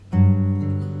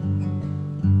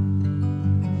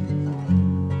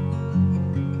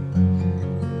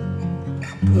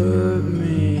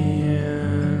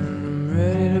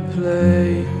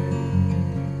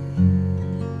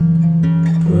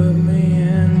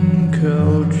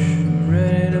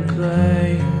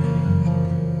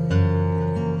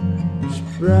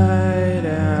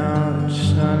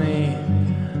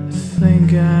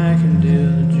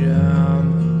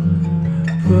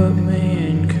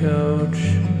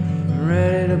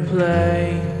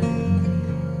play.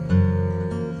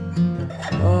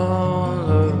 All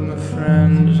of my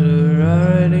friends are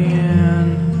already in,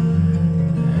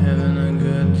 having a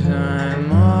good time.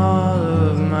 All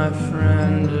of my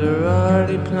friends are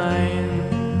already playing.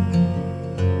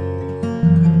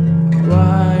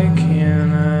 Why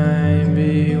can't I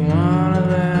be one of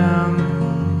them?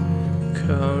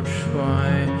 Coach,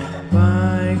 why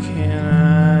can't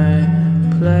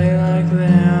I play like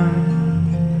them?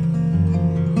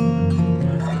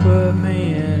 Put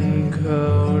me in,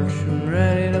 coach, I'm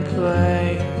ready to play.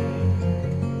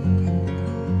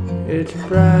 It's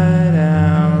bright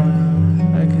out,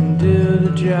 I can do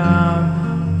the job.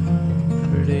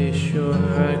 Pretty sure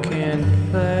I can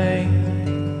play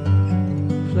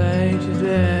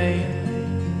today.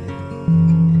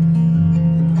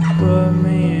 Put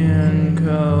me in,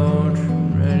 coach,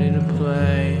 I'm ready to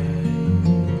play.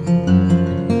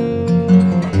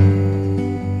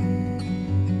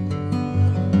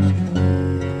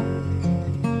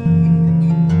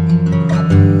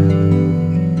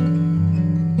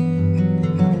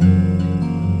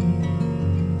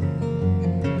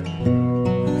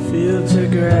 Fields are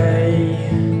gray,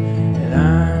 and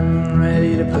I'm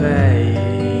ready to play.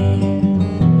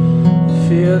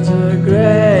 Fields are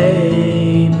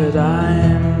gray, but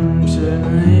I'm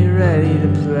certainly ready to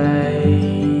play.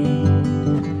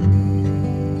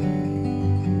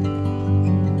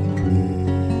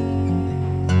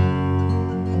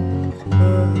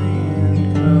 Put me in,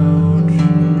 coach,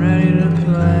 I'm ready to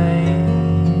play.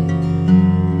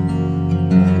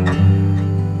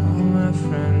 All my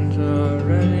friends are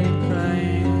already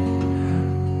playing.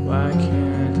 Why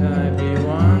can't I be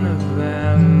one of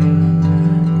them?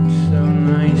 It's so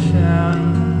nice out.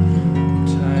 I'm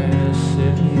tired of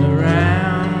sitting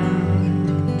around.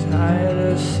 Tired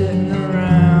of sitting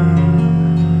around.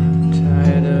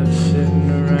 Tired of sitting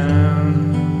around.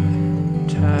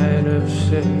 Tired of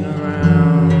sitting around.